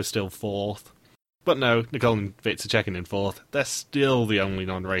somehow we're still 4th. But no, Nicole and Victor checking in 4th. They're still the only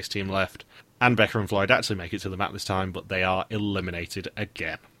non-race team left. And Becca and Floyd actually make it to the mat this time, but they are eliminated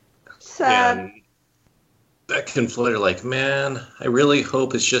again. Sad. And Beck and Floyd are like, man, I really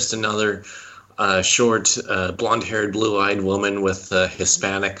hope it's just another short, blonde-haired, blue-eyed woman with a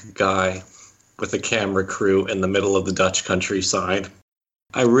Hispanic guy with a camera crew in the middle of the Dutch countryside.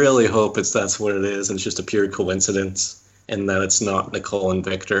 I really hope that's what it is, and it's just a pure coincidence, and that it's not Nicole and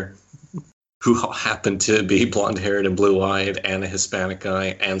Victor, who happen to be blonde-haired and blue-eyed and a Hispanic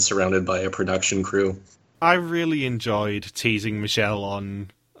guy and surrounded by a production crew. I really enjoyed teasing Michelle on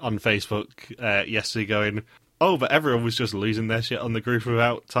Facebook yesterday going, oh, but everyone was just losing their shit on the group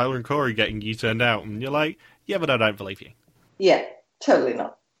about Tyler and Corey getting you turned out. And you're like, yeah, but I don't believe you. Yeah, totally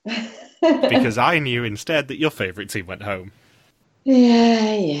not. Because I knew instead that your favourite team went home.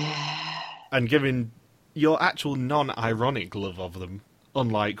 Yeah. And given your actual non-ironic love of them,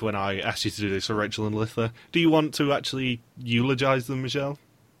 unlike when I asked you to do this for Rachel and Litha, do you want to actually eulogise them, Michelle?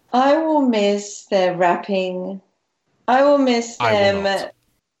 I will miss their rapping. I will miss them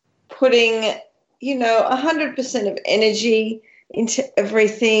putting, 100% of energy into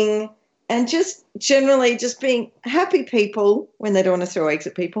everything and just generally just being happy people when they don't want to throw eggs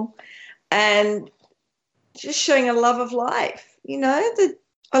at people and just showing a love of life. That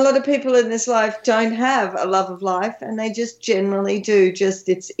a lot of people in this life don't have a love of life and they just generally do. Just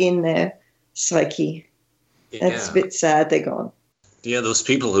it's in their psyche. Yeah. It's a bit sad they're gone. Yeah, those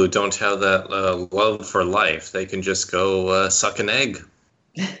people who don't have that love for life, they can just go suck an egg.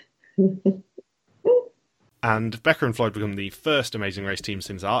 And Becca and Floyd become the first Amazing Race team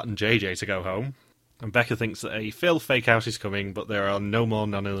since Art and JJ to go home. And Becca thinks that a Phil fake-out is coming, but there are no more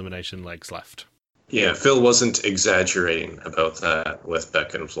non-elimination legs left. Yeah, Phil wasn't exaggerating about that with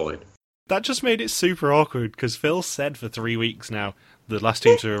Becca and Floyd. That just made it super awkward, because Phil said for 3 weeks now, the last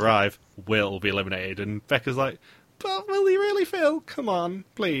team to arrive will be eliminated, and Becca's like, but will he really, Phil? Come on,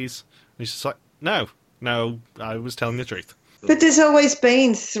 please. And he's just like, no, I was telling the truth. But there's always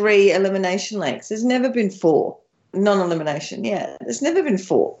been 3 elimination legs. There's never been 4. Non-elimination, yeah. There's never been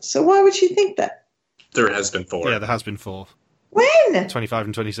 4. So why would you think that? There has been 4. Yeah, there has been 4. When? 25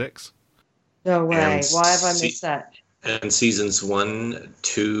 and 26. No way. And Why have I missed that? And seasons 1,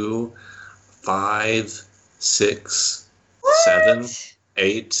 2, 5, 6, What? 7,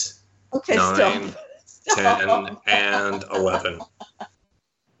 8, Okay, 9, stop. 10, and 11.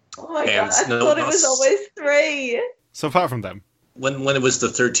 Oh my And God, I no thought it was bus. always 3. So apart from them, When it was the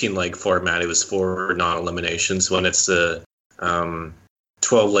 13-leg format, it was 4 non-eliminations. When it's the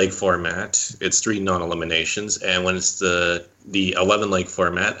 12-leg format, it's 3 non-eliminations. And when it's the 11-leg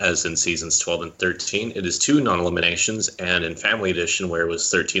format, as in seasons 12 and 13, it is 2 non-eliminations. And in Family Edition, where it was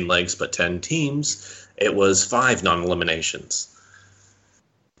 13 legs but 10 teams, it was 5 non-eliminations.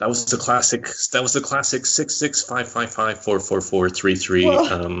 That was the classic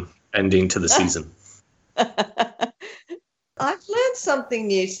 6-6-5-5-5-4-4-4-3-3 ending to the season. I've learned something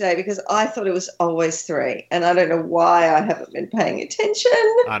new today because I thought it was always 3, and I don't know why I haven't been paying attention.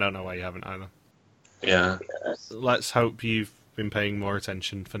 I don't know why you haven't either. Yeah. Let's hope you've been paying more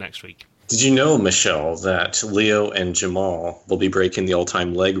attention for next week. Did you know, Michelle, that Leo and Jamal will be breaking the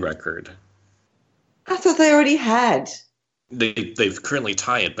all-time leg record? I thought they already had. They've currently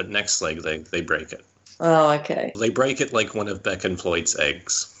tied it, but next leg they break it. Oh, okay. They break it like one of Beck and Floyd's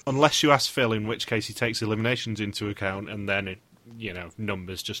eggs. Unless you ask Phil, in which case he takes eliminations into account, and then,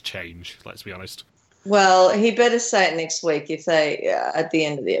 numbers just change, let's be honest. Well, he better say it next week if they at the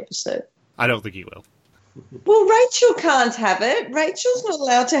end of the episode. I don't think he will. Well, Rachel can't have it. Rachel's not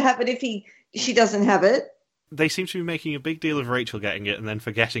allowed to have it if she doesn't have it. They seem to be making a big deal of Rachel getting it, and then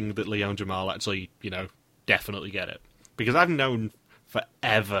forgetting that Leo and Jamal actually, definitely get it. Because I've known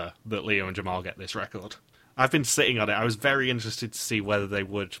forever that Leo and Jamal get this record. I've been sitting on it. I was very interested to see whether they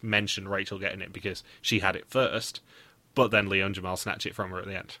would mention Rachel getting it because she had it first, but then Leo and Jamal snatch it from her at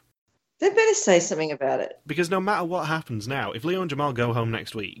the end. They better say something about it. Because no matter what happens now, if Leo and Jamal go home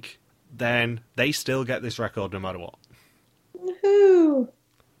next week, then they still get this record no matter what. Woohoo!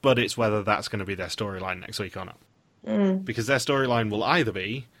 But it's whether that's going to be their storyline next week or not. Mm. Because their storyline will either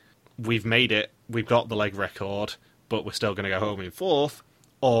be, we've made it, we've got the leg record, but we're still going to go home in 4th,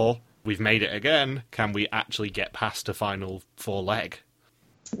 or we've made it again, can we actually get past a final 4 leg?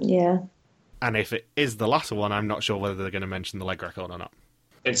 Yeah. And if it is the latter one, I'm not sure whether they're going to mention the leg record or not.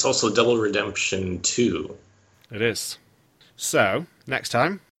 It's also Double Redemption 2. It is. So, next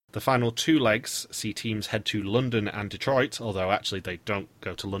time, the final 2 legs see teams head to London and Detroit, although actually they don't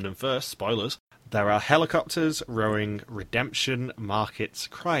go to London first, spoilers. There are helicopters, rowing, redemption, markets,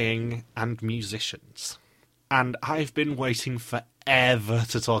 crying, and musicians. And I've been waiting forever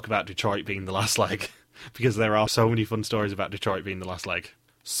to talk about Detroit being the last leg, because there are so many fun stories about Detroit being the last leg.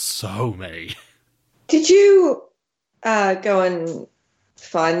 So many. Did you go and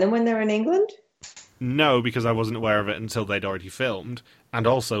find them when they were in England? No, because I wasn't aware of it until they'd already filmed, and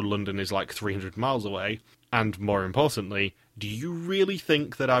also London is like 300 miles away, and more importantly, do you really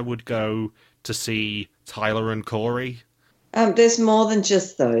think that I would go to see Tyler and Corey? There's more than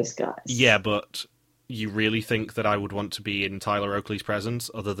just those guys. Yeah, but you really think that I would want to be in Tyler Oakley's presence,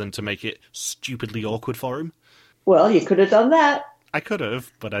 other than to make it stupidly awkward for him? Well, you could have done that. I could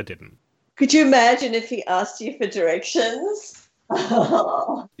have, but I didn't. Could you imagine if he asked you for directions?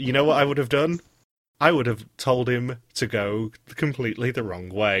 You know what I would have done? I would have told him to go completely the wrong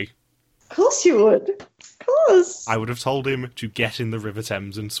way. Of course you would. Of course. I would have told him to get in the River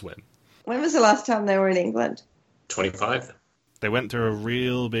Thames and swim. When was the last time they were in England? 25. They went through a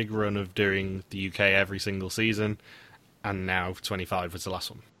real big run of doing the UK every single season, and now 25 was the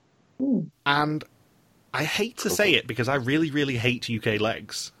last one. And I hate to say it, because I really, really hate UK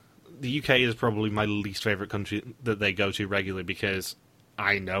legs. The UK is probably my least favourite country that they go to regularly, because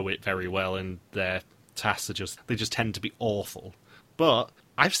I know it very well, and their tasks are they just tend to be awful. But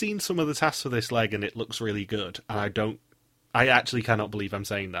I've seen some of the tasks for this leg, and it looks really good, and I actually cannot believe I'm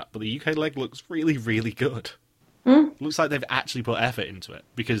saying that, but the UK leg looks really, really good. Looks like they've actually put effort into it,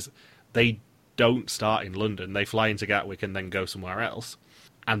 because they don't start in London. They fly into Gatwick and then go somewhere else,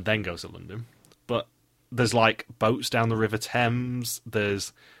 and then go to London. But there's like boats down the River Thames,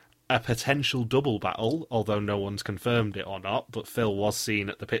 there's a potential double battle, although no one's confirmed it or not, but Phil was seen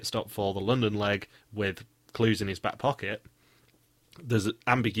at the pit stop for the London leg with clues in his back pocket. There's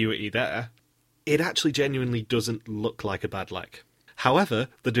ambiguity there. It actually genuinely doesn't look like a bad leg. However,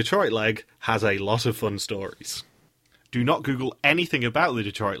 the Detroit leg has a lot of fun stories. Do not Google anything about the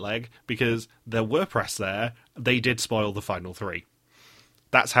Detroit leg, because there were press there. They did spoil the final 3.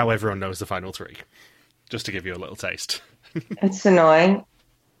 That's how everyone knows the final 3. Just to give you a little taste. It's annoying.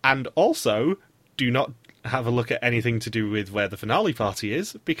 And also, do not have a look at anything to do with where the finale party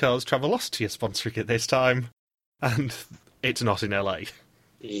is, because Travelocity is sponsoring it this time, and it's not in LA.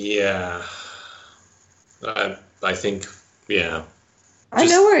 Yeah. I think, yeah. I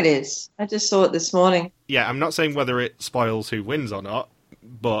know where it is. I just saw it this morning. Yeah, I'm not saying whether it spoils who wins or not,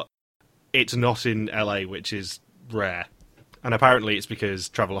 but it's not in LA, which is rare. And apparently it's because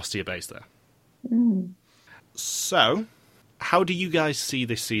Travelocity are based there. So, how do you guys see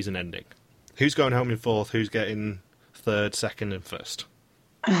this season ending? Who's going home in 4th? Who's getting 3rd, 2nd, and 1st?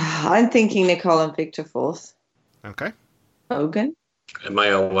 I'm thinking Nicole and Victor 4th. Okay. Logan? Am I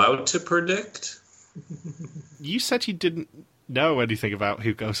allowed to predict? You said you didn't know anything about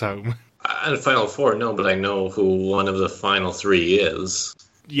who goes home. And Final 4, no, but I know who one of the final 3 is.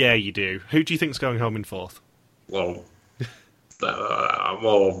 Yeah, you do. Who do you think's going home in 4th? Well,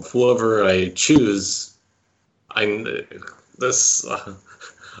 whoever I choose, I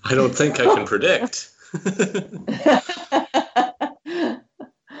don't think I can predict.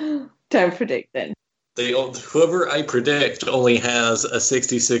 Don't predict then. Whoever I predict only has a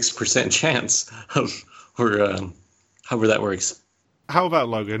 66% chance of, or however that works. How about,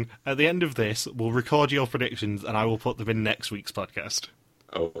 Logan, at the end of this, we'll record your predictions and I will put them in next week's podcast.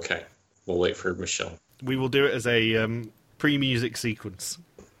 Okay. We'll wait for Michelle. We will do it as a pre-music sequence.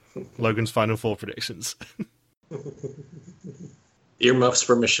 Logan's Final 4 predictions. Earmuffs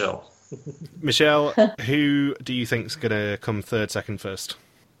for Michelle. Michelle, who do you think's going to come 3rd, 2nd, 1st?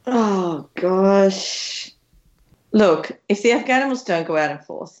 Oh, gosh. Look, if the Afghanimals don't go out in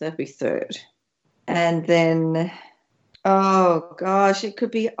 4th, they'll be 3rd. And then, oh, gosh, it could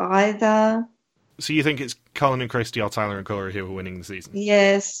be either. So you think it's Colin and Christy or Tyler and Corey who are winning the season?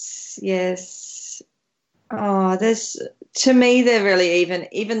 Yes. Oh, to me, they're really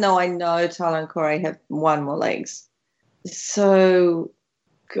even though I know Tyler and Corey have 1 more legs. So,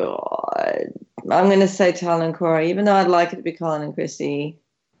 God, I'm going to say Tyler and Corey, even though I'd like it to be Colin and Christy.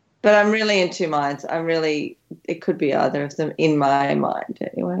 But I'm really in 2 minds. It could be either of them in my mind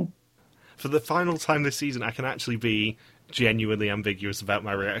anyway. For the final time this season, I can actually be genuinely ambiguous about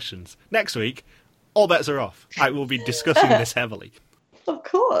my reactions. Next week, all bets are off. I will be discussing this heavily. Of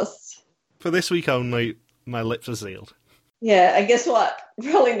course. For this week only, my lips are sealed. Yeah, and guess what?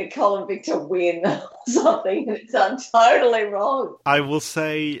 Probably Nicole and Victor win or something, and it's done totally wrong. I will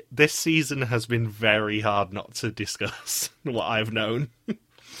say this season has been very hard not to discuss what I've known.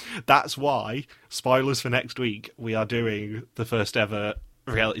 That's why, spoilers for next week, we are doing the first ever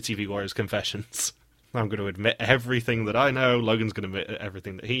Reality TV Warriors Confessions. I'm going to admit everything that I know, Logan's going to admit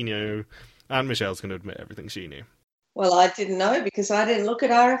everything that he knew, and Michelle's going to admit everything she knew. Well, I didn't know because I didn't look at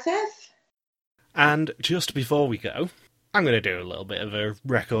RFF. And just before we go, I'm going to do a little bit of a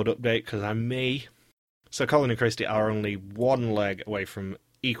record update because I'm me. So Colin and Christy are only one leg away from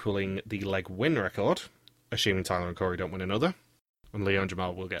equaling the leg win record, assuming Tyler and Corey don't win another. And Leo and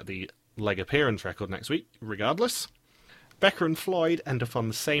Jamal will get the leg appearance record next week, regardless. Becca and Floyd end up on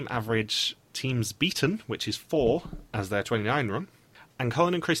the same average teams beaten, which is 4, as their 29 run. And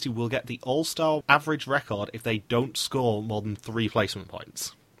Colin and Christy will get the All-Star average record if they don't score more than 3 placement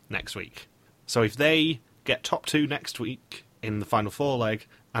points next week. So if they get top 2 next week in the Final 4 leg,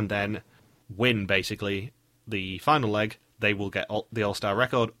 and then win, basically, the final leg, they will get the All-Star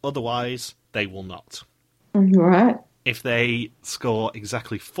record. Otherwise, they will not. Right. If they score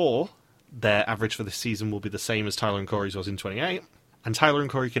exactly 4, their average for this season will be the same as Tyler and Corey's was in 28. And Tyler and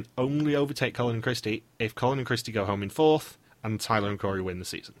Corey can only overtake Colin and Christy if Colin and Christy go home in 4th and Tyler and Corey win the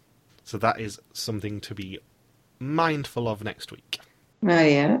season. So that is something to be mindful of next week. Oh,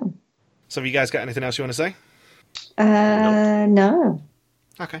 yeah. So have you guys got anything else you want to say? No.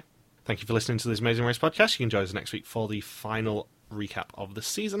 Okay. Thank you for listening to this Amazing Race podcast. You can join us next week for the final recap of the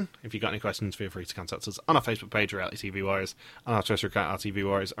season. If you've got any questions, feel free to contact us on our Facebook page, Reality TV Warriors, on our Twitter account, RTV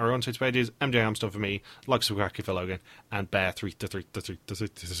Warriors, our own Twitter pages, MJ Armstrong for me, Log Subcracky for Logan, and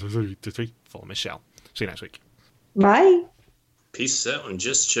Bear333 for Michelle. See you next week. Bye. Peace out and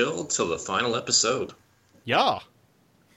just chill till the final episode. Yeah.